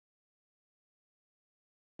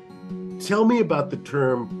Tell me about the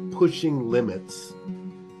term pushing limits,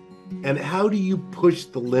 and how do you push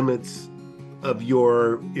the limits of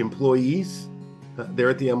your employees there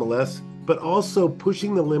at the MLS, but also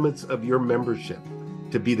pushing the limits of your membership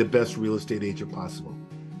to be the best real estate agent possible?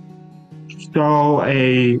 So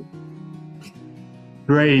a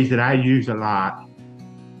phrase that I use a lot,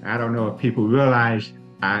 I don't know if people realize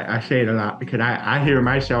I say it a lot because I hear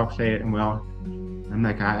myself say it, and well, I'm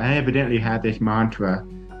like, I evidently have this mantra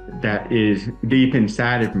that is deep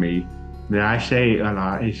inside of me that I say a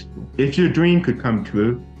lot is, if your dream could come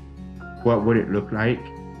true, what would it look like?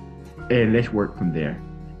 And let's work from there.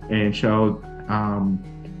 And so,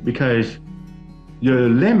 because your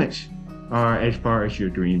limits are as far as your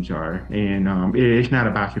dreams are. And it's not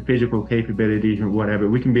about your physical capabilities or whatever.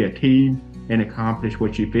 We can be a team and accomplish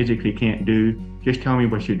what you physically can't do. Just tell me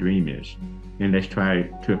what your dream is, and let's try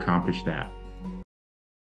to accomplish that.